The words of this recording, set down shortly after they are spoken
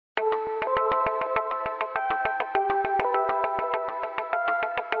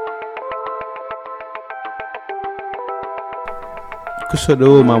kusoo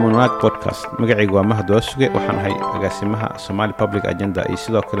dhawow maamul wanaag podcast. magacaygu waa Mahad Waasuge, waxaan ahay agaasimaha Somali Public Agenda iyo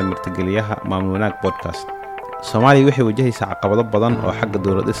sidoo kale martigeliyaha maamul wanaag podcast. Soomaaliya waxay wajahaysaa caqabado badan oo xagga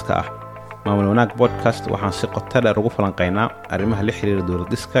dowlad dhiska ah. maamul wanaag podcast waxaan si qoto dheer ugu falanqeynaa arrimaha la xiriira dowlad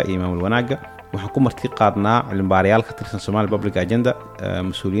dhiska iyo maamul wanaaga. waxaan ku marti qaadnaa cilmi-baarayaal ka tirsan Somali Public Agenda,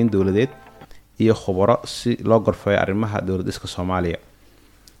 mas'uuliyiin dowladeed iyo khubaro si loo gorfeeyo arrimaha dowlad dhiska Soomaaliya.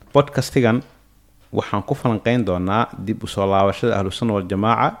 Podcastigan waxaan ku falanqeyn doonaa dib u soo laabashada Ahlu Sunna Wal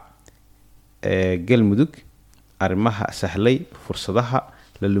Jamaaca ee galmudug, arrimaha sahlay, fursadaha,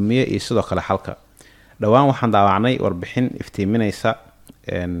 lumiyay iyo sidoo kale xalka. dhawaan waxaan daawacnay warbixin iftiiminaysa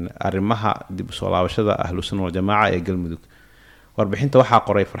arrimaha dib u soo laabashada Ahlu Sunna Wal Jamaaca ee galmudug. warbixinta waxaa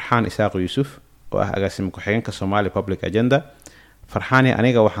qoray Farxaan Isaaq Yuusuf oo ah agaasimo ku-xigeenka Somali Public Agenda. Farxaani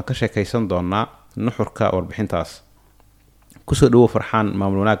aniga waxaan ka sheekaysan doonaa nuxurka warbixintaas. kusoo dhawow Farxaan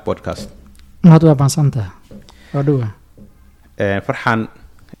maamul wanaag podcast. mahad waa baansantahay. waa dhawa. Farxaan,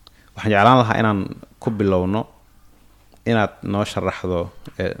 waxaan jeclaan lahaa inaan ku bilowno inaad noo sharaxdo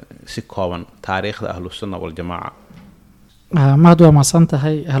si kooban taariikhda Ahlu Sunna Wal Jamaaca. mahad waa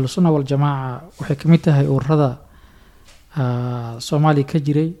baansantahay. Ahlu Sunna Wal Jamaaca waxay ka mid tahay ururada Soomaaliya ka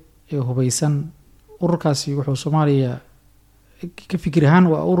jiray ee hubeysan. ururkaasi wuxuu Soomaaliya ka fikir ahaan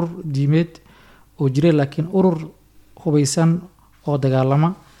waa urur diimeed oo jiray, laakiin urur hubeysan oo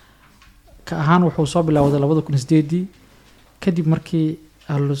dagaalama ka ahaan wuxuu soo bilaawday 2008 kadib markii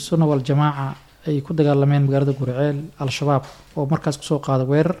Ahlu Sunna Wal Jamaaca ay ku dagaalameen magaalada Gurceel al-shabaab oo markaas ku soo qaaday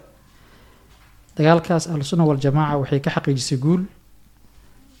weerar. dagaalkaas Ahlu Sunna Wal Jamaaca waxay ka xaqiijisay guul.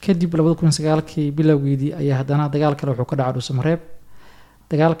 kadib 2009 bilowgeedii ayaa haddana dagaal kale wuxuu ka dhacay Dhuusamareeb.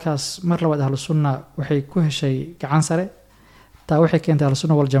 dagaalkaas mar labaad Ahlu Sunna waxay ku heshay gacan sare. taa waxay keentay Ahlu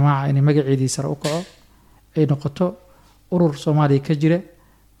Sunna Wal Jamaaca inay magaceedii sare u kaco, ay noqoto urur Soomaaliya ka jira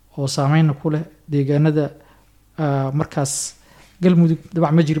oo saameyn ku leh deegaanada markaas galmudug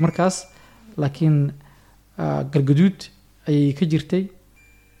dabac ma jiri markaas, laakiin galgaduud ayay ka jirtay.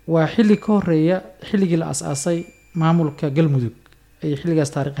 waa xilli ka horeeya xilligii la asaasay maamulka galmudug ay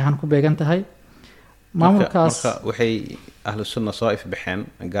xilligaas taariikh ahaan ku beegan tahay. maamulkaas marka waxay Ahlu Sunna soo ifbaxeen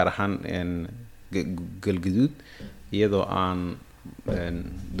gaar ahaan galgaduud iyadoo aan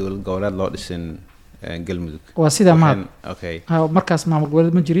dowlad goboleed loo dhisin galmudug. waa sida ma okay. markaas maamul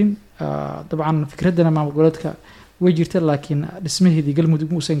goboleed ma jirin. dabcan fikradana maamul goboleedka way jirta, laakiin dhismaheedii galmudug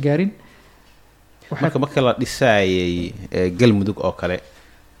ma uusan gaarin. marka la dhisayay galmudug oo kale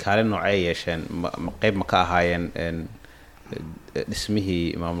kaalin noocay yeesheen? qayb ma ka ahaayeen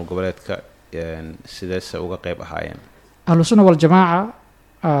dhismihii maamul goboleedka? sidaas uga qayb ahaayeen Ahlu Sunna Wal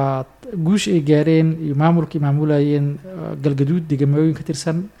Jamaaca guush ay gaareen iyo maamulkii maamulayeen galgaduud deegaamooyin ka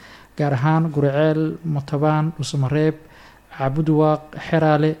tirsan, gaar ahaan Gurceel, Mutabaan, Dhuusamareeb, Cabudwaaq,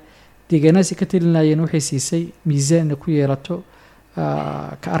 Xeraale. deegaanaasi ka talinayeen waxay siisay miisaan ku yeelato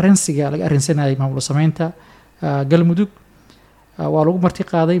ka arrinsiga laga arrinsanayay maamul sameynta galmudug. waa lagu marti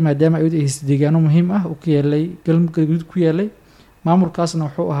qaaday maadaama ay deegaano muhiim ah oo ku yeelay galmudug ku yeelay. maamulkaasna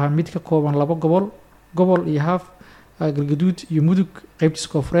wuxuu ahaa mid ka kooban 2 gobol iyo haaf, galgaduud iyo mudug qaybtiisa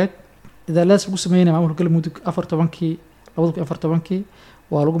koonfureed. dadaalaas lagu sameeyay maamulka galmudug 2014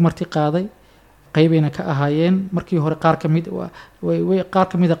 waa lagu marti qaaday. qaybayna ka ahaayeen markii hore qaar kamid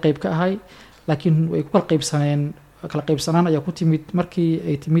qayb ka ahay, laakiin way ku kala qaybsanaan ayaa ku timid markii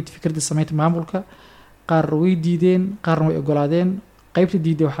ay timid fikradda sameynta maamulka. qaar way diideen, qaarna way ogolaadeen. qaybta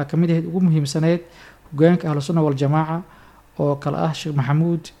diiday waxaa kamid ahayd ugu muhiimsaneed hogaanka Ahlu Sunna Wal Jamaaca oo kala ah Sheekh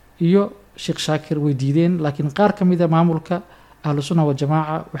Maxamuud iyo Sheekh Shaakir way diideen, laakiin qaar kamid ah maamulka Ahlu Sunna Wal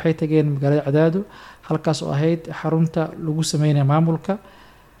Jamaaca waxay tageen magaalada Cadaado, halkaas oo ahayd xarunta lagu sameeyay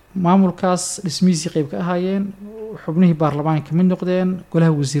maamulkaas dhismihiisii qayb ka ahaayeen. xubnihii baarlamaanka ka mid noqdeen,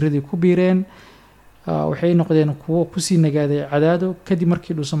 golaha wasiiradii ku biireen. waxay noqdeen kuwo kusii nagaaday Cadaado kadib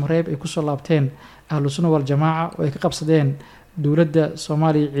markii Dhuusamareeb ay kusoo laabteen Ahlu Sunna Wal Jamaaca oo ay ka qabsadeen dowladda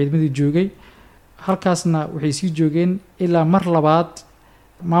Soomaaliya ciidamadii joogay. halkaasna waxay sii joogeen ilaa mar labaad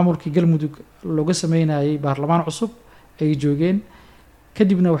maamulkii galmudug looga sameynayay baarlamaan cusub ay joogeen.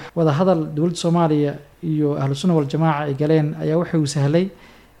 kadibna wada hadal dowladda Soomaaliya iyo Ahlu Sunna Wal Jamaaca ay galeen ayaa wuxuu sahlay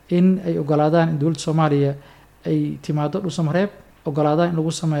in ay ogolaadaan in dowladda Soomaaliya ay timaado Dhuusamareeb, ogolaadaan in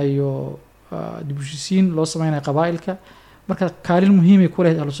lagu sameeyo dib u heshiisiin loo sameynayo qabaa'ilka. marka kaalin muhiim ay ku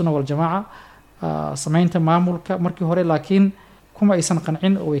leedahay Ahlu Sunna Wal Jamaaca sameynta maamulka markii hore, laakiin kuma aysan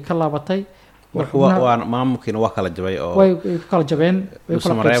qancin oo way ka laabatay. waa maamulkiina waa kala jabay oo way ku kala jabeen.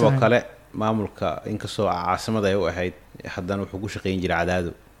 Dhuusamareeb oo kale maamulka inkastoo caasimada ay u ahayd, haddana wuxuu ku shaqeyn jiray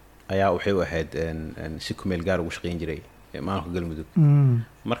Cadaado ayaa waxay u ahayd si ku meel gaar ugu shaqeyn jiray maamulka galmudug.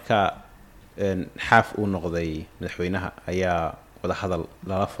 marka xaaf uu noqday madaxweynaha ayaa wada hadal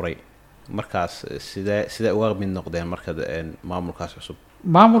lala furay markaas sidee uga mid noqdeen marka maamulkaas cusub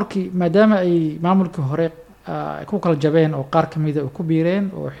maamulkii maadaama ay maamulkii hore ku kala jabeen oo qaar kamida ku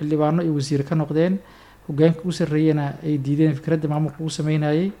biireen oo xildhibaano iyo wasiir ka noqdeen hogaanka ugu sarreeyana ay diideen fikradda maamulka uu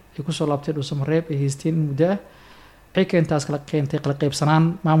sameynayay ay kusoo laabteen dhuusamareeb ay haysteen in muddo ah waxay keentaas kala keentay kala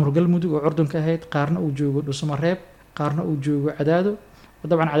qaybsanaan maamulka galmudug oo curdunka ahayd qaarna uu joogo dhuusamareeb qaarna uu joogo cadaado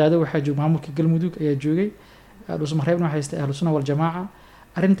dabcan cadaado waxaa jooga maamulka galmudug ayaa joogay dhuusamareebna waxaa haystay ahlu sunna wal jamaaca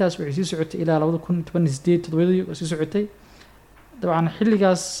arrintaas waxay sii socotay ilaa 2018 sii socotay dabcan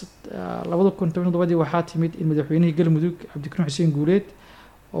xilligaas 2017 waxaa timid in madaxweynihii galmudug cabdikariim xuseen guuleed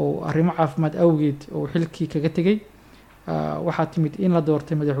oo arrimo caafimaad awgeed oo xilkii kaga tegay waxaa timid in la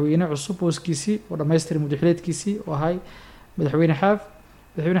doortay madaxweyne cusub hooskiisii oo dhammaystiray muddaxileedkiisii oo ahay madaxweyne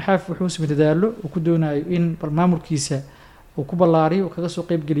xaaf wuxuu samey dadaalo uu ku doonayo in bal maamulkiisa uu ku ballaariyo kaga soo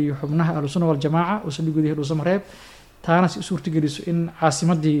qaybgeliyo xubnaha ahlu sunna wal jamaaca oo saldhigooda yahay dhuusamareeb taana si u suurtageliso in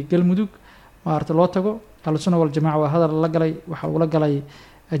caasimadii galmudug maarta loo tago ahlu sunna wal jamaaca waa hadal la galay waxa uu la galay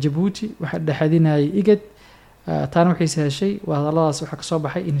jabuuti waxa dhexadinayay igad taana waxay sahashay waa hadalladaas waxaa kasoo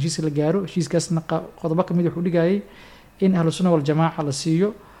baxay in heshiis la gaaro heshiiskaasna qodobo kamid wuxuu dhigayay in ahlu sunna wal jamaaca la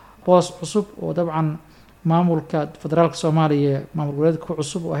siiyo boos cusub oo dabcan maamulka federaalka soomaaliya maamul goboleedka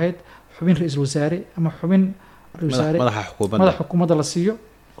cusub oo ahayd xubin ra-iisul wasaare ama xubin madaxa xukuumadda la siiyo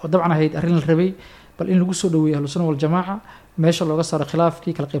oo dabcan ahayd arrin la rabay bal in lagu soo dhaweeyo ahlu sunna wal jamaaca meesha looga saaro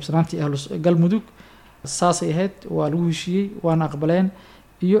khilaafkii kala qaybsanaantii galmudug saasay ahayd waa lagu heshiiyey waana aqbaleen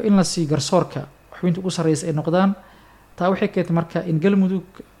iyo in la sii garsoorka xubinta ugu sarreysa ay noqdaan taa waxay keentay marka in galmudug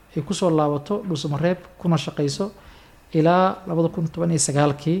ay kusoo laabato dhuusamareeb kuna shaqayso ilaa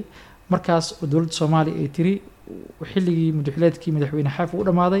 2019kii markaas oo dowladda soomaaliya ay tiri xilligii muddaxileedkii madaxweyne xaaf uu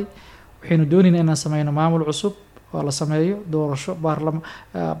dhamaaday waxaynu doonaynaa inaan sameyno maamul cusub oo la sameeyo doorasho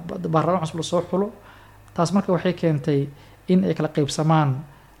baarlamaan cusub lasoo xulo taas marka waxay keentay in ay kala qaybsamaan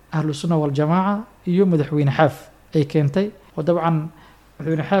ahlu sunna wal jamaaca iyo madaxweyne xaaf ay keentay oo dabcan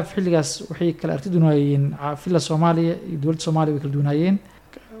madaxweyne xaaf xilligaas waxay kala arti dunaayeen filla soomaaliya iyo dowladda soomaaliya way kala dunaayeen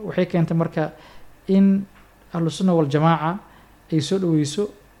waxay keentay marka in ahlu sunna wal jamaaca ay soo dhaweyso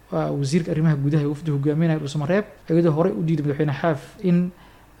wasiirka arrimaha gudaha ee wafdi hogaaminaya dhuusamareeb iyadoo horey u diiday madaxweyne xaaf in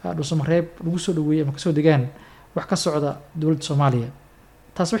dhuusamareeb lagu soo dhaweeyey ama kasoo degaan wax ka socda dowladda soomaaliya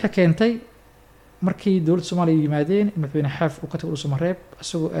taas waxay keentay markii dowladda soomaaliya yimaadeen in madaxweyne xaaf uu ka tago dhuusamareeb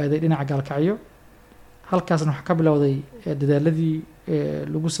isagoo aaday dhinaca gaalkacyo halkaasna waxaa ka bilowday dadaaladii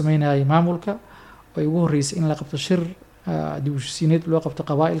lagu sameynayay maamulka oo ay ugu horreysay in la qabto shir dib u heshiisiineed loo qabto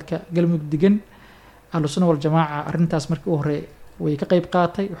qabaa'ilka galmudug degan ahlu sunna wal jamaaca arrintaas markii u hore way ka qayb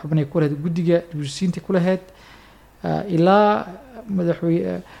qaatay xubnay ku lahayd guddiga dib u heshiisiinta ku lahayd ilaa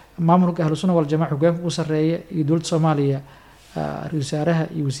madaxweyne maamulka ahlu sunna wal jamaaca hogaanka ugu sarreeya iyo dowladda soomaaliya ra-iisul wasaaraha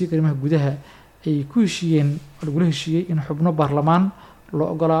iyo wasiirka arrimaha gudaha ay ku heshiiyeen oo lagula heshiiyey in xubno baarlamaan loo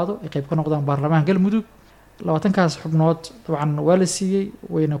ogolaado ay qayb ka noqdaan baarlamaanka galmudug 20kaas xubnood dabcan waa la siiyey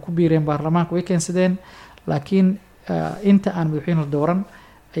wayna ku biireen baarlamaanka way keensadeen laakiin inta aan madaxweyne la dooran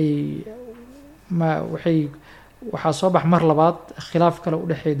waxaa soo bax mar labaad khilaaf kale u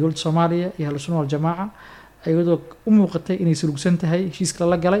dhexeeya dowladda soomaaliya iyo ahlu sunna wal jamaaca iyadoo u muuqatay inay sulugsan tahay heshiiska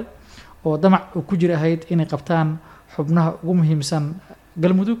la galay oo damac uu ku jira ahayd inay qabtaan xubnaha ugu muhiimsan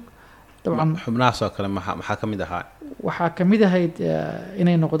galmudug dabcan xubnahaas oo kale maxaa ka mid ahaa waxaa ka mid ahayd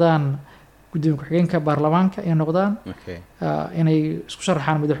inay noqdaan gudoomiye ku-xigeenka baarlamaanka inay noqdaan inay isku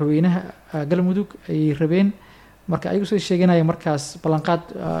sharaxaan madaxweynaha galmudug ay rabeen marka ayagu soo sheeganaya markaas ballanqaad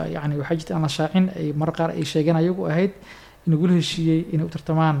yani waxaa jirta aan la shaacin ay mar qaar ay sheegeen ayagu ahayd in lagula heshiiyey inay u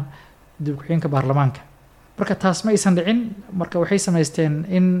tartamaan gudoomiye ku-xigeenka baarlamaanka marka taas ma aysan dhicin marka waxay samaysteen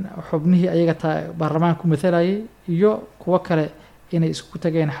in xubnihii ayaga baarlamaanka ku matalayay iyo kuwo kale inay isku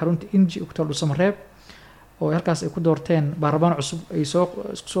tageen xarunta inji ku taal dhuusamareeb oo halkaas ay ku doorteen baarlamaan cusub ay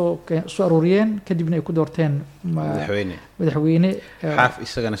soo aruuriyeen kadibna ay ku doorteen madaxweyne xaaf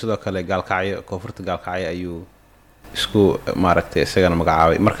isagana sidoo kale gaalkacyo koonfurta gaalkacyo ayuu isku maaragtay isagana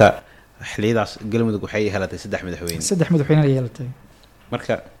magacaabay marka xiliyadaas galmudug waxay helatay saddex madaxweyne ay yeelatay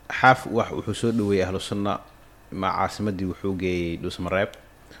marka xaaf wuxuu soo dhaweeyay ahlu sunna ma caasimadii wuxuu geeyey dhuusamareeb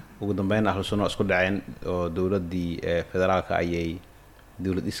ugu dambeyn ahlu sunna isku dhaceen oo dowladdii federaalka ayay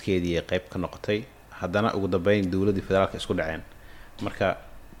dowlad iskeedii qayb ka noqotay haddana ugu dambeyn dowladdii federaalka isku dhaceen marka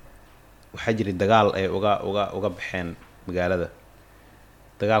waxaa jiray dagaal ay uga baxeen magaalada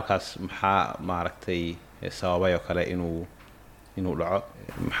dagaalkaas maxaa maaragtay sababay oo kale inuu dhaco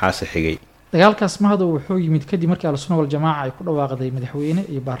maxaase xigay dagaalkaas mahado wuxuu yimid kadib markii ahlu sunna wal jamaaca ay ku dhawaaqday madaxweyne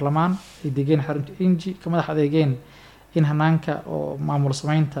iyo baarlamaan ay degeen xarunta inji ka madax adeegeen in hanaanka oo maamul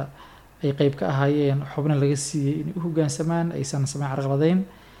samaynta ay qayb ka ahaayeen xubno laga siiyey inay u hoggaansamaan aysan samayn carqaladeyn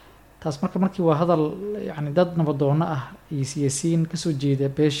taas markii waa hadal yani dad nabadoono ah iyo siyaasiyiin kasoo jeeda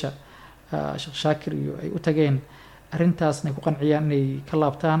beesha sheekh shaakir iyo ay u tageen arrintaasna ay ku qanciyaan inay ka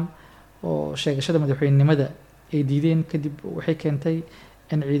laabtaan oo sheegashada madaxweynenimada ay diideen. kadib waxay keentay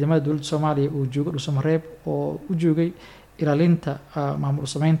in ciidamada dowladda soomaaliya uu joogo dhuusamareeb oo u joogay ilaalinta maamul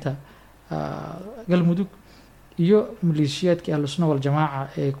sameynta galmudug iyo maleeshiyaadkii ahlu sunna wal jamaaca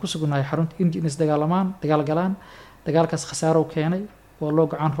ee ku sugnaay xarunta inji in dagaal galaan. dagaalkaas khasaaro keenay waa loo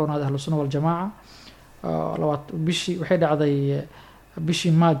gacan roonaaday ahlu sunna wal jamaaca. bishii waxay dhacday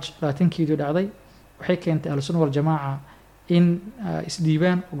bishii March 20keedii dhacday waxay keentay ahlu sunna wal jamaaca in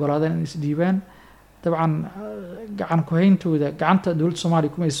isdiibaan ogolaadeen in isdiibaan. dabcan gacan ku hayntooda gacanta dowladda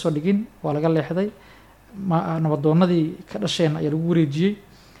Soomaaliya kuma soo dhigin waa laga leexday. nabadoonadii ka dhasheen ayaa lagu wareejiyay.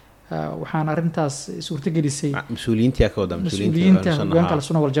 waxaan arrintaas suurtagelisay mas'uuliyiinta ka wada mas'uuliyiinta hoggaanka ahlu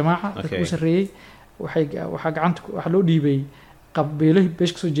sunna wal jamaaca dadka u sarreeyay waxaa gacanta waxaa loo dhiibay qabiilihii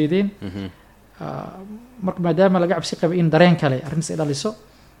beesha kasoo jeedeen. marka maadaama laga cabsi qabay in dareen kale arrintaas ay dhaliso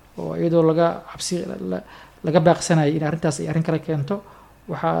oo iyadoo laga baaqsanayay in arrintaas ay arrin kale keento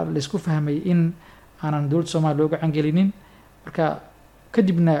waxaa la isku fahmay in aanan dowladda Soomaaliya loo gacan gelinin. marka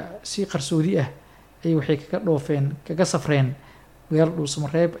kadibna si qarsoodi ah ay waxay kaga safreen magaalada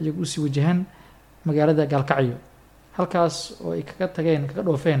dhuusamareeb iyagoo usii wajahan magaalada gaalkacyo halkaas oo ay kaga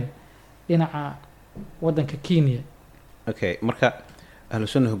dhoofeen dhinaca waddanka Kenya. marka ahlu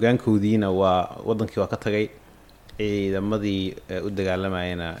sunna hoggaankoodiina waa waddankii waa ka tagay. ciidamadii u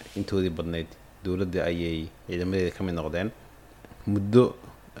dagaalamayana intoodii badnayd dowladda ayay ciidamadeeda ka mid noqdeen. muddo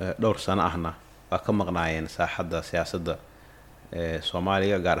dhowr sano ahna waa ka maqnaayeen saaxadda siyaasadda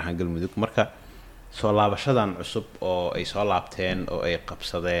Soomaaliya gaar ahaan galmudug. marka soo laabashadan cusub oo ay soo laabteen oo ay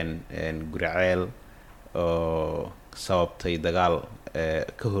qabsadeen guriceel oo sababtay dagaal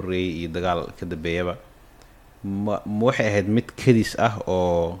ka horreeyay iyo dagaal ka dambeeyaba ma waxay ahayd mid kadis ah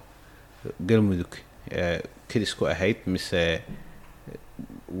oo galmudug kadis ku ahayd mise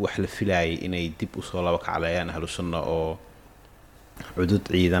wax la filayay inay dib u soo laba kacleeyaan ahlu sunna oo cudud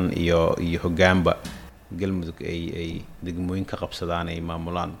ciidan iyo hoggaanba galmudug ay degmooyin ka qabsadaan ay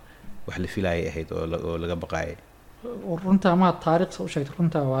maamulaan wax la filayay ahayd oo laga baqaayay. runta ma taariikh soo sheegtay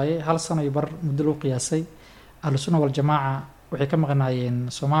runta waaye hal sano iyo bar muddo loo qiyaasay ahlu sunna wal jamaaca waxay ka maqnaayeen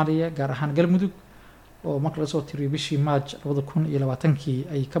Soomaaliya gaar ahaan galmudug oo marka la soo tiriyo bishii March 2020kii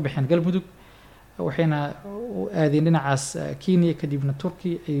ay ka baxeen galmudug waxayna u aadeen dhinacaas Kenya kadibna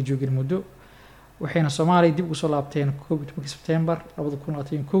Turkiya ay joogeen muddo. waxayna Soomaaliya dib ugu soo laabteen 12 September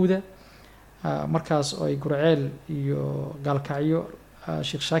 2021 markaas oo ay gurceel iyo gaalkacyo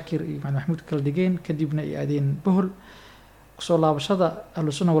sheekh shaakir iyo maxamuud kala dhigeen kadibna ay aadeen bohol. kusoo laabashada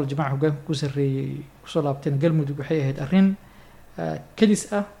ahlu sunna wal jamaaca hoggaanka ku sarreeyay kusoo laabteen galmudug waxay ahayd arrin kadis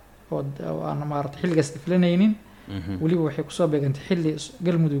ah oo aan maaragtay xilligaas filanaynin. weliba waxay kusoo beegantay xilli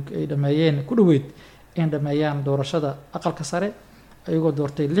galmudug ay dhameeyeen ku dhaweyd in dhameeyaan doorashada aqalka sare ayagoo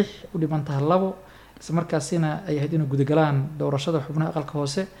doortay 6 u dhiman tahay 2 isla markaasina ay ahayd inay gudagalaan doorashada xubnaha aqalka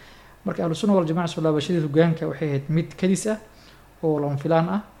hoose. marka ahlu sunna wal jamaaca soo laabashadii hoggaanka waxay ahayd mid kadis ah oo lama filaan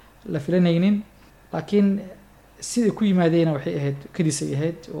ah la filanaynin laakiin sidii ku yimaadeen waxay ahayd kadis ay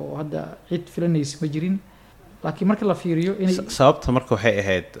ahayd oo hadda cid filanaysa ma jirin. laakiin marka la fiiriyo in sababta marka waxay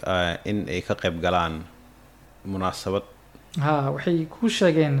ahayd in ay ka qayb galaan munaasabad waxay ku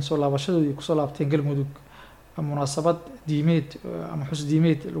sheegeen soo laabashadoodii ku soo laabteen galmudug munaasabad diimeed ama xus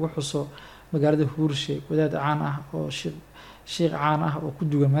diimeed lagu xuso magaalada Huurshe wadaad caan ah oo sheekh caan ah oo ku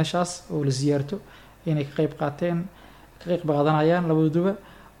dugan meeshaas oo la ziyaarto inay ka qayb qaadanayaan labaduba.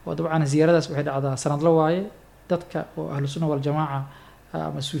 oo dabcan ziyaaradaas waxay dhacdaa sanad la waaye dadka oo ahlu sunna wal jamaaca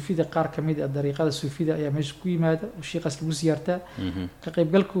ama suufida qaar kamid ah dariiqada suufida ayaa meesha ku yimaada oo sheekhaas lagu ziyaartaa. ka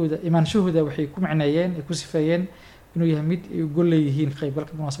qaybgalkooda imaanshahooda waxay ku macneeyeen ay ku sifeeyeen inuu yahay mid ay gol leeyihiin ka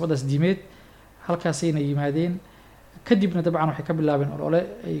qaybgalka munaasabadaas diimeed halkaasayna yimaadeen. kadibna dabcan waxay ka bilaabeen olole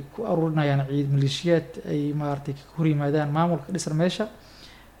ay ku aruurinayaan maleeshiyaad ay maartay ka hor yimaadaan maamulka dhisan meesha.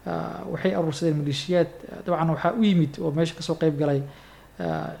 waxay aruursadeen maleeshiyaad dabcan waxaa u yimid oo meesha kasoo qayb galay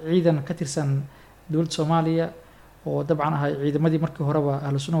ciidan ka tirsan dowladda Soomaaliya oo dabcan ahay ciidamadii markii horeba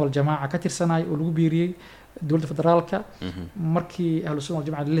ahlu sunna wal jamaaca ka tirsanay oo lagu biiriyay dowladda federaalka markii ahlu sunna wal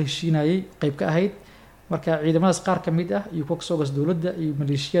jamaaca la heshiinayay qayb ka ahayd. marka ciidamadaas qaar kamid ah iyo kuwa kasoo gas dowladda iyo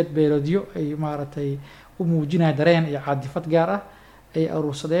maleeshiyaad beeloodyo ay maaragtay u muujinayaan dareen iyo caadifad gaar ah ay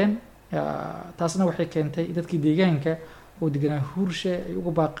aruursadeen. taasna waxay keentay dadkii deegaanka oo deganaa Huurshe ay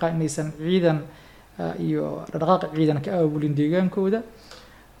uga baaqaan inaysan ciidan iyo dhaqdhaqaaq ciidan ka aabulin deegaankooda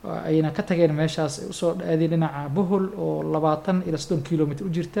ayna ka tageen meeshaas ay usoo aadeen dhinaca bohol oo 20 ilaa 30 kilomitir u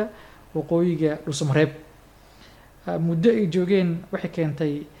jirta waqooyiga dhuusamareeb. muddo ay joogeen waxay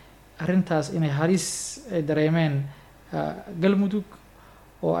keentay arrintaas inay halis ay dareemeen galmudug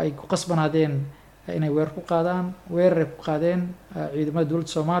oo ay ku qasbanaadeen inay weerar ku qaadaan. weeraray ku qaadeen ciidamada dowladda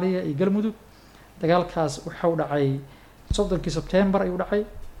Soomaaliya iyo Galmudug. dagaalkaas wuxuu dhacay 30 Sebtembar ayuu dhacay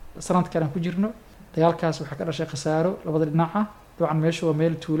sanadkan aan ku jirno. dagaalkaas waxaa ka dhashay khasaaro labada dhinac ah. dabcan meeshu waa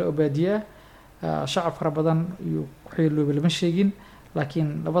meel tuulo oo baadiye ah, shacab fara badan iyo waxyeelooba lama sheegin,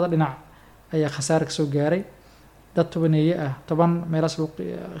 laakiin labada dhinac ayaa khasaare ka soo gaaray. dad tobaneeye ah 10 meelaas lagu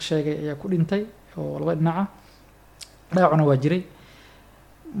sheegay ayaa ku dhintay oo labada dhinac ah. dhaawacna waa jiray.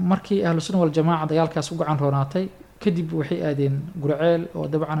 markii Ahlu Sunna Wal Jamaaca dagaalkaas u gacan roonaatay kadib waxay aadeen Gurceel oo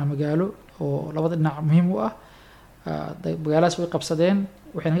dabcan magaalo oo labada dhinac muhiim u ah. magaalaas way qabsadeen,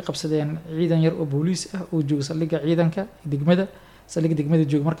 waxayna ka qabsadeen ciidan yar oo booliis ah oo jooga saldhigga ciidanka degmada, saldhigga degmada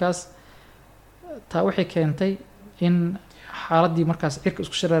jooga markaas. taa waxay keentay in xaaladii markaas cirka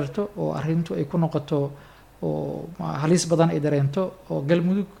isku shareerto oo arrintu ay ku noqoto oo halis badan ay dareento oo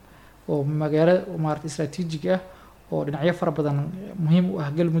Galmudug oo magaalo maaragtay istaraatiijig ah oo dhinacyo fara badan muhiim u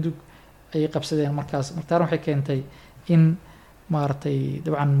ah Galmudug ay qabsadeen markaas. martaan waxay keentay in maaragtay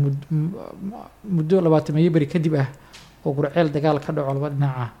dabcan muddo 20 bari kadib ah oo Gurceel dagaal ka dhaco laba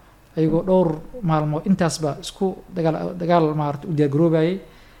dhinac ah ayagoo dhowr maalmood intaasba isku dagaal maaragtay u diyaargaroobayay.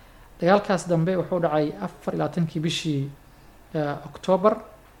 dagaalkaas dambe wuxuu dhacay 24 bishii Oktoobar.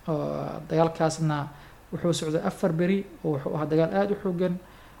 dagaalkaasna wuxuu socday 4 beri oo wuxuu ahaa dagaal aad u xoogan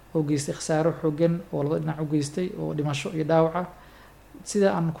oo geystay khasaaro xoogan oo labada dhinac u geystay oo dhimasho iyo dhaawac.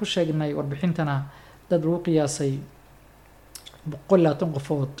 sida aan ku sheegnay warbixintana dad lagu qiyaasay 120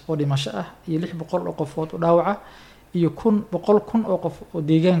 qofood oo dhimasho ah iyo 600 oo qofood oo dhaawac iyo 100,000 oo qof oo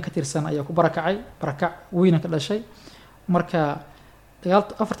deegaan ka tirsan ayaa ku barakac weyn ka dhashay. marka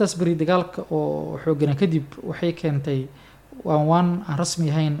dagaalka afartaas beri dagaalka oo xoogana kadib waxay keentay waan rasmi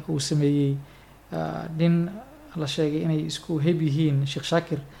ahayn uu sameeyay nin la sheegay inay isku heb yihiin Sheekh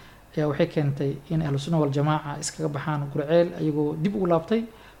Shaakir ayaa waxay keentay in Ahlu Sunna Wal Jamaaca iskaga baxaan Gurceel ayagoo dib u laabtay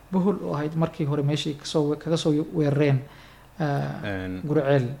Bohol oo ahayd markii hore meeshii kaga soo weerareen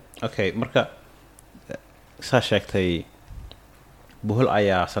Gurceel. okay, marka saa sheegtay Bohol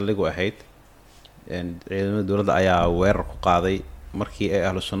ayaa saldhigu ahayd ciidamada dowladda ayaa weerar ku qaaday. markii ay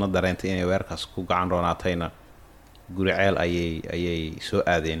Ahlu Sunna dareentay inay weerarkaas ku gacan roonaatayna Gurceel ayay soo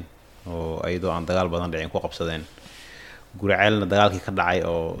aadeen oo ayadoo aan dagaal badan dhicin ku qabsadeen. Gurceelna dagaalkii ka dhacay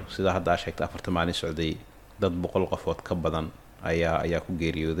oo sida hadda sheegtay 4 maalin socday dad 100 qofood ka badan ayaa ku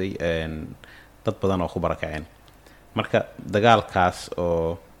geeriyooday, dad badan oo ku barakaceen. marka dagaalkaas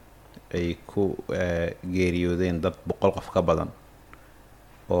oo ay ku geeriyoodeen dad 100 qof ka badan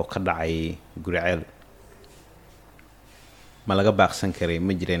oo ka dhacay Gurceel ma laga baaqsan karay?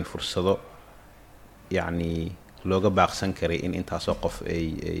 ma jireen fursado yacni looga baaqsan karay in intaasoo qof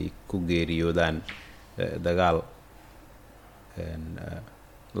ay ku geeriyoodaan dagaal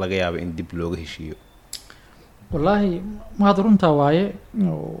laga yaabo in dib looga heshiiyo? wallaahi ma runtaa waaye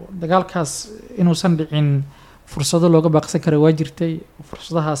dagaalkaas inuusan dhicin fursado looga baaqsan karay waa jirtay.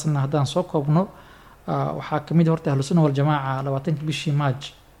 fursadahaasna haddaan soo koobno waxaa ka mid horta Ahlu Sunna Wal Jamaaca 20 bishii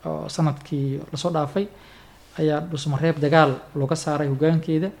Maaj oo sanadkii lasoo dhaafay ayaa Dhuusamareeb dagaal looga saaray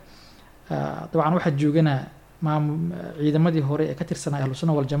hoggaankeeda. dabcan waxaa joogana ciidamadii hore ee ka tirsanaa Ahlu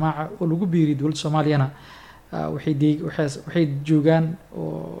Sunna Wal Jamaaca oo lagu biiriyay dowladda Soomaaliyana waxay joogaan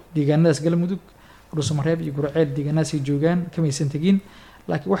oo deegaanadaas Galmudug, Dhuusamareeb iyo Gurceel deegaanadaas ay joogaan kamaysan tegin,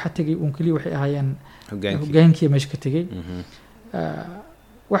 laakiin waxa tagay uun kaliya waxay ahaayeen hoggaankii meesha ka tegay.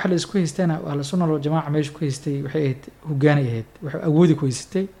 waxa la isku haystana Ahlu Sunna Wal Jamaaca meesha ku haystay waxay ahayd hoggaanay ahayd, waxay awoodi ku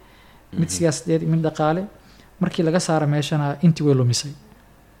haystay mid siyaasadeed mid dhaqaale. markii laga saaro meeshana intii way lumisay.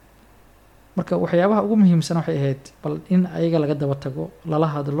 marka waxyaabaha ugu muhiimsan waxay ahayd bal in ayaga laga daba tago, lala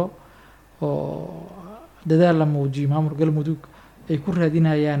hadlo oo dadaal la muujiyo maamulka Galmudug ay ku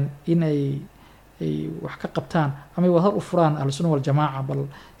raadinayaan in ay wax ka qabtaan ama ay wadar u furaan Ahlu Sunna Wal Jamaaca bal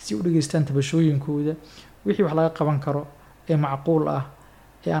si u dhageystaan tabashooyinkooda wixii wax laga qaban karo ee macquul ah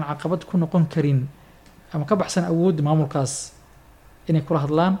ee aan caqabad ku noqon karin ama ka baxsan awoodda maamulkaas inay kula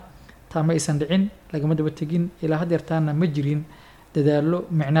hadlaan. taa ma aysan dhicin, lagama daba tegin ilaa haddeertaana ma jirin dadaallo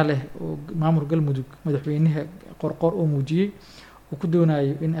micno leh oo maamul Galmudug madaxweynaha qorqor oo muujiyay oo ku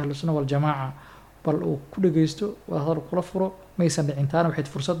doonayo in Ahlu Sunna Wal Jamaaca bal uu ku dhageysto wada hadal kula furo. ma aysan dhicin, taana waxay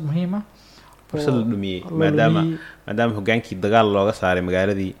fursad muhiim ah fursad la dhumiyay maadaama hoggaankii dagaal looga saaray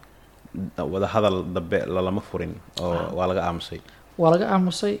magaaladii wada hadal dambe lama furin oo waa laga aamusay.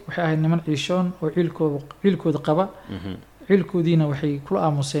 waxay ahayd niman ciishoon oo ciilkooda qaba. ciilkoodiina waxay kula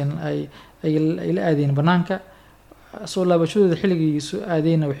aamuseen ay la aadeen banaanka. soo laabashadooda xilligii soo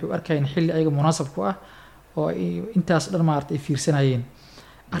aadeyna waxay u arkayeen xilli ayaga munaasab ku ah oo intaas dhan maaragtay ay fiirsanayeen.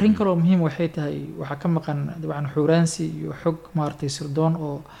 arrin kaloo muhiim waxay tahay waxaa ka maqan dabcan xuuraansi iyo xog maaragtay sirdoon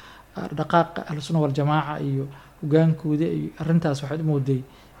oo dhaqaaqa Ahlu Sunna Wal Jamaaca iyo hoggaankooda iyo arrintaas waxaad u mooday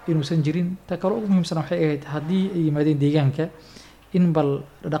inuusan jirin. ta kale ugu muhiimsan waxay ahayd haddii ay yimaadeen deegaanka in bal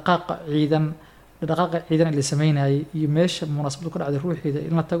dhaqaaqa ciidan la sameynayay iyo meesha munaasabadu ka dhacday ruuxeeda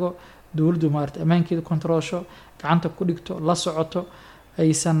in la tago, dowladdu maarata ammaankeeda kontroosho, gacanta ku dhigto, la socoto,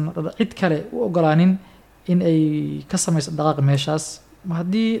 aysan cid kale u ogolaanin in ay ka samayso dhaqaaq meeshaas.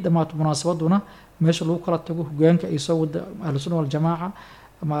 haddii dhammaato munaasabaduna meesha lagu kala tago, hogaanka ay soo wada ahlu sunna wal jamaaca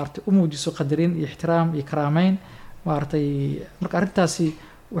maarata u muujiso qadarin iyo ixtiraam iyo karaameyn maaratay. marka arrintaasi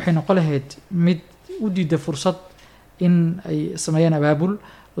waxay noqon lahayd mid u diida fursad in ay sameeyaan abaabul,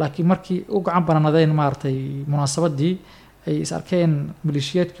 laakiin markii u gacan banaanadeen maaratay munaasabadii ay is arkeen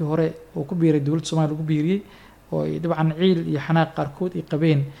maleeshiyaadkii hore oo ku biiray dowladda Soomaaliya lagu biiriyay oo ay dabcan ciil iyo xanaaq qaarkood ay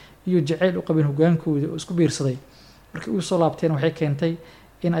qabeen iyo jacayl u qabeen hogaankooda oo isku biirsaday, markii uu soo laabteen waxay keentay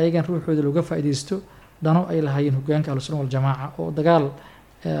in ayagan ruuxooda looga faa'iideysto dano ay lahaayeen hogaanka ahlu sunna wal jamaaca oo dagaal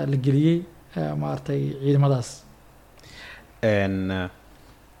la geliyey maaratay ciidamadaas.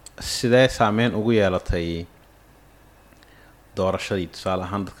 sidee saameyn ugu yeelatay doorashadii? tusaale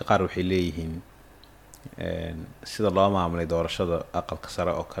ahaan dadka qaar waxay leeyihiin sida loo maamulay doorashada aqalka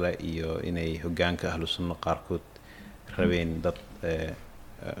sare oo kale iyo inay hogaanka ahlu sunna qaarkood rabeen dad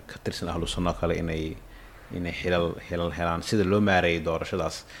ka tirsan ahlu sunna oo kale inay xilal helaan, sida loo maareeyay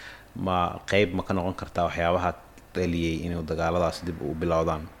doorashadaas ma qayb ma ka noqon kartaa waxyaabaha dhaliyay inuu dagaaladaas dib u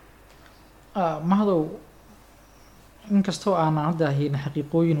bilowdaan? mahdow inkastoo aanan hadda ahayn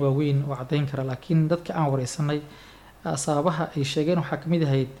xaqiiqooyin waaweyn oo caddayn kara, laakiin dadka aan wareysanay sababaha ay sheegeen waxaa ka mid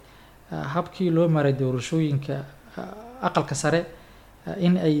ahayd habkii loo maray doorashooyinka aqalka sare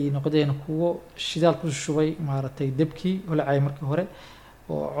in ay noqdeen kuwo shidaal ku shubay maaratay debkii holacay markii hore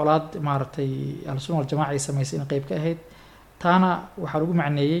oo colaad maaratay ahlu sunna wal jamaaca ay samaysay in qayb ka ahayd. taana waxaa lagu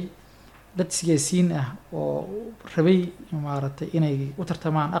macneeyey dad siyaasiyiin ah oo rabay maaratay inay u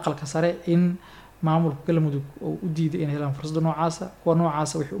tartamaan aqalka sare in maamulka galmudug oo u diiday inay helaan fursadda noocaasa. kuwa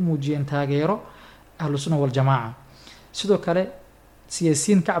noocaasa waxay u muujiyeen taageero ahlu sunna wal jamaaca. sidoo kale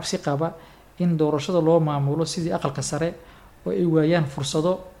siyaasiyiin ka cabsi qaba in doorashada loo maamulo sidii aqalka sare oo ay waayaan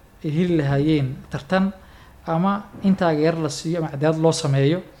fursado ay heli lahaayeen tartan ama in taageero la siiyo ama cadaalad loo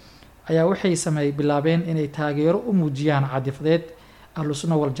sameeyo, ayaa waxay bilaabeen inay taageero u muujiyaan cadifadeed ahlu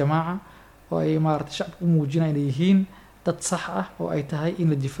sunna wal jamaaca oo ay maaratay shacabka u muujinayaan inay yihiin dad sax ah oo ay tahay in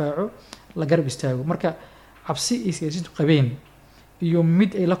la difaaco, la garab istaago. marka cabsi ay siyaasiyiintu qabeen iyo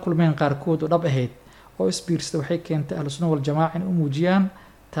mid ay la kulmeen qaarkood oo dhab ahayd oo isbiirsada waxay keentay ahlu sunna wal jamaaca in u muujiyaan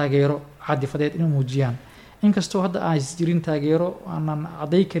taageero cadifadeed in u muujiyaan. inkastoo hadda aan jirin taageero aanan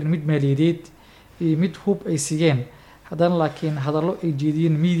cadday karin mid maaliyadeed iyo mid hub ay siiyeen, haddana laakiin hadallo ay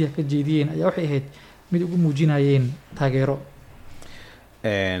jeediyeen media ka jeediyeen ayaa waxay ahayd mid ugu muujinayeen taageero.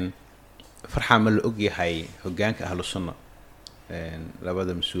 farxaan ma la ogyahay hogaanka ahlu sunna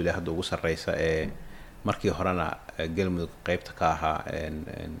labada mas-uuliya hadda ugu sarreysa ee markii horena galmudug qaybta ka ahaa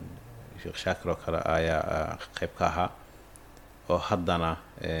sheekh shaakir oo kale ayaa qayb ka ahaa oo haddana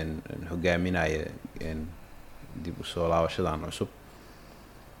hogaaminaya dib u soo laabashadan cusub,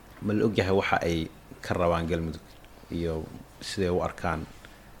 ma la ogyahay waxa ay ka rabaan galmudug iyo siday u arkaan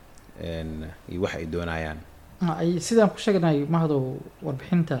iyo waxa ay doonayaan? sidaan ku sheegnay mahdow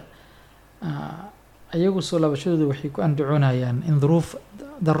warbixinta, ayagu soo laabashadooda waxay ku andacoonayaan in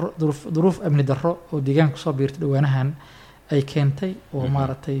duruuf amni darro oo deegaanka kusoo biirtay dhawaanahan ay keentay oo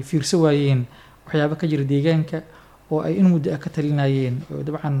maaratay fiirso waayeen waxyaaba ka jira deegaanka oo ay in muddo ah ka talinayeen oo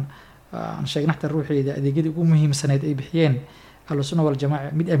dabcan aan sheegna xataa ruuxeeda adeegyadii ugu muhiimsaneyd ay bixiyeen ahlu sunna wal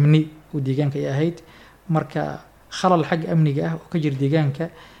jamaaca mid amni oo deegaanka ay ahayd. marka khalal xagga amniga ah oo ka jira deegaanka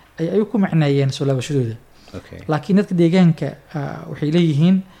ay ku macneeyeen soo laabashadooda. laakiin dadka deegaanka waxay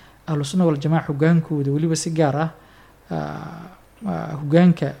leeyihiin ahlu sunna wal jamaaca hogaankooda weliba si gaar ah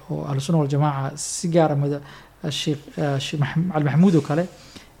hogaanka oo ahlu sunna wal jamaaca si gaar ah sheekh macalin maxamuud oo kale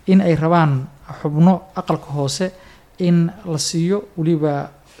in ay rabaan xubno aqalka hoose in la siiyo, weliba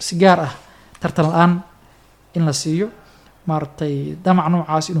si gaar ah tartan la-aan in la siiyo maaratay damac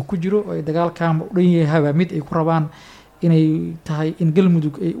noocaas inuu ku jiro oo ay dagaalkaanba u dhan yahaba mid ay ku rabaan inay tahay in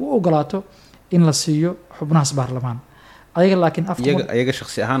galmudug ay u ogolaato in la siiyo xubnahaas baarlamaan. ayaga laakiin ayaga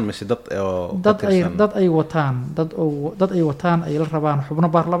shakhsi ahaan mise dad ay wataan ay la rabaan xubno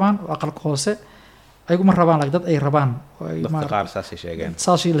baarlamaan oo aqalka hoose ayagu ma rabaan, laakiin dad ay rabaan oo ay dadka qaar saasay sheegeen,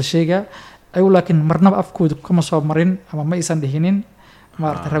 saasay la sheegaa. ayagu laakiin marnaba afkooda kama soo marin ama ma aysan dhihinin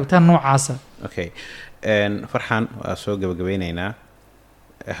maaratay rabitaan noocaasa. farxaan waa soo gabagabeyneynaa.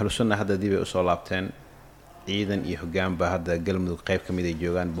 ahlu sunna hadda dib ay usoo laabteen, ciidan iyo hogaanba hadda galmudug qayb ka mid ay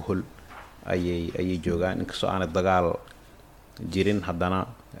joogaan, buhul ayay joogaan. inkastoo aanay dagaal jirin haddana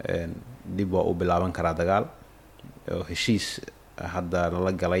dib waa u bilaaban karaa dagaal oo heshiis hadda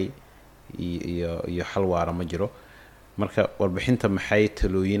lala galay iyo xal waara ma jiro. marka warbixinta maxay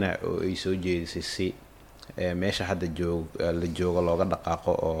talooyina oo ay soo jeedisay si meesha hadda la joogo looga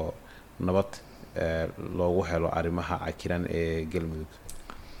dhaqaaqo oo nabad loogu helo arrimaha cakiran ee galmudug?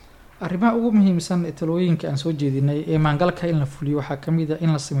 arrimaha ugu muhiimsan ee talooyinka aan soo jeedinay ee maangalka in la fuliyo waxaa ka mid ah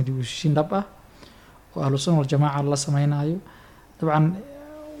in la sameeyo dib u heshiisiin dhab ah oo ahlu sunna wal jamaaca la samaynayo. dabcan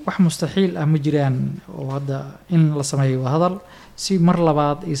wax mustaxiil ah ma jiraan oo hadda in la sameeyo hadal si mar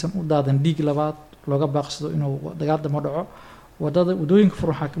labaad aysan u daadan dhiig labaad looga baaqsado inuu dagaal damo dhaco. wadooyinka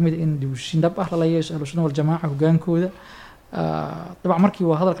furan waxaa ka mid ah in dib u heshiisiin dhab ah lala yeesho ahlu sunna wal jamaaca hogaankooda. dabcan markii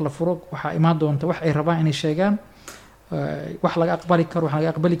waa hadalka la furo waxaa imaan doonta wax ay rabaan inay sheegaan, wax laga aqbali karo wax laga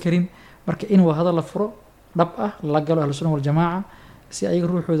aqbali karin. marka in waa hadal la furo dhab ah la galo ahlu sunna wal jamaaca si ayaga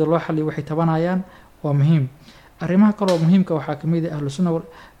ruuxooda loo xaliyo waxay tabanayaan waa muhiim. arrimaha kale oo muhiimka waxaa ka mid ah ahlu sunna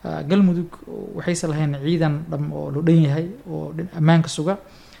galmudug waxaysan lahayn ciidan dham oo loo dhan yahay oo ammaanka suga.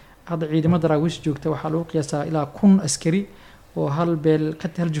 hadda ciidamada daraawiish joogta waxaa lagu qiyaasaa ilaa 1000 askari oo hal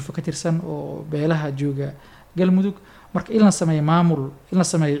jufo ka tirsan oo beelaha jooga galmudug. marka in la sameeyo maamul, in la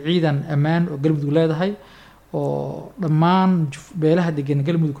sameeyo ciidan ammaan oo galmudug leedahay oo dhammaan beelaha degan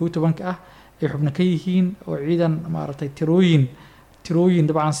galmudug 12 ah ay xubno ka yihiin oo ciidan maaragtay tirooyin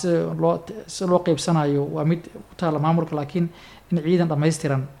dabcan si loo qaybsanayo waa mid ku taala maamulka, laakiin in ciidan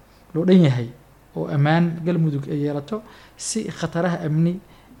dhammaystiran loo dhan yahay oo ammaan galmudug ay yeelato si khataraha amni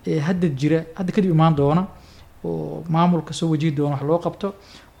ee hadda kadib imaan doona oo maamulka soo wajihi doona wax loo qabto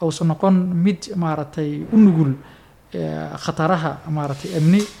uusan noqon mid maaragtay u nugul khataraha maaragtay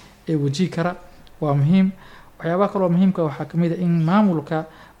amni ee wajihi kara. waa muhiim. waxyaabaha kaloo muhiimka waxaa ka mid ah in maamulka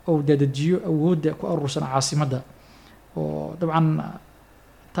uu dadajiyo awoodda ku urursan caasimadda oo dabcan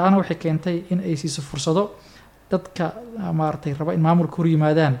taana waxay keentay in ay siiso fursado dadka maaragtay raba in maamulka hor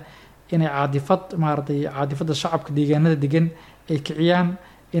yimaadaan inay caadifadda shacabka deegaanada degan ay kiciyaan,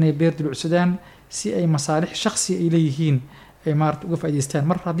 inay beer dulucsadaan si ay masaalix shakhsi ay leeyihiin ay maaragtay uga faa'iidaystaan.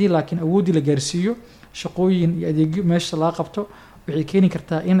 mar haddii laakiin awooddii la gaarsiiyo shaqooyin iyo adeegyo meesha laga qabto waxay keeni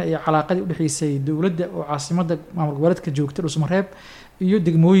kartaa in ay calaaqadii u dhexaysay dowladda oo caasimadda maamul goboleedka joogta Dhuusamareeb iyo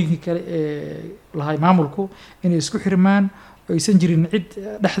degmooyinka kale ee lahay maamulku inay isku xirmaan oo aysan jirin cid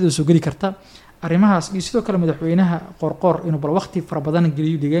dhexdooda soo geli karta. arrimahaas iyo sidoo kale madaxweynaha qorqor inuu bal waqti fara badan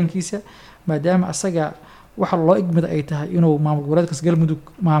geliyo deegaankiisa maadaama asaga waxa loo igmada ay tahay inuu maamul goboleedkaas galmudug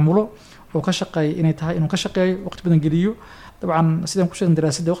maamulo oo ka shaqeeyo inay tahay inuu ka shaqeeyo waqti badan geliyo. dabcan sidaan ku sheegay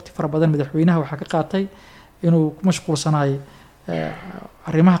daraasadda waqti fara badan madaxweynaha waxaa ka qaatay inuu ku mashquulsanaay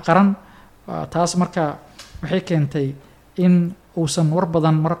arrimaha qaran. taas marka waxay keentay in uusan war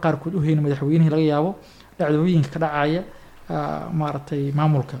badan mar qaarkood u haynin madaxweynihii laga yaabo dhacdooyinka ka dhacaya maaragtay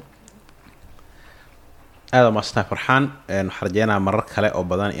maamulka. aada maastaa farxaan. waxaan rajeynayaa marar kale oo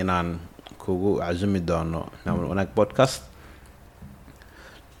badan inaan kugu cazumi doono maamul wanaag podcast.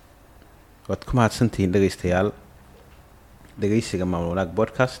 waad ku mahadsantihiin dhegaystayaal dhegaysiga maamul wanaag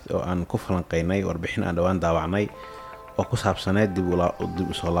podcast oo aan ku falanqeynay warbixin aan dhowaan daawacnay oo ku saabsaneed dib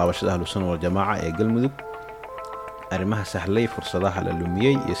u soo laabashada ahlu sunna wal jamaaca ee galmudug, arrimaha sahlay, fursadaha la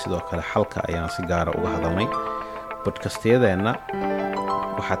lumiyay iyo sidoo kale xalka ayaan si gaara uga hadalnay. podcastyadeena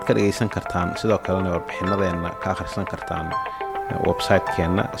waxaad ka dhagaysan kartaan sidoo kalena warbixinadeena ka akhrisan kartaan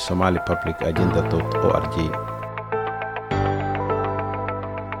website-keena somalipublicagenda.org.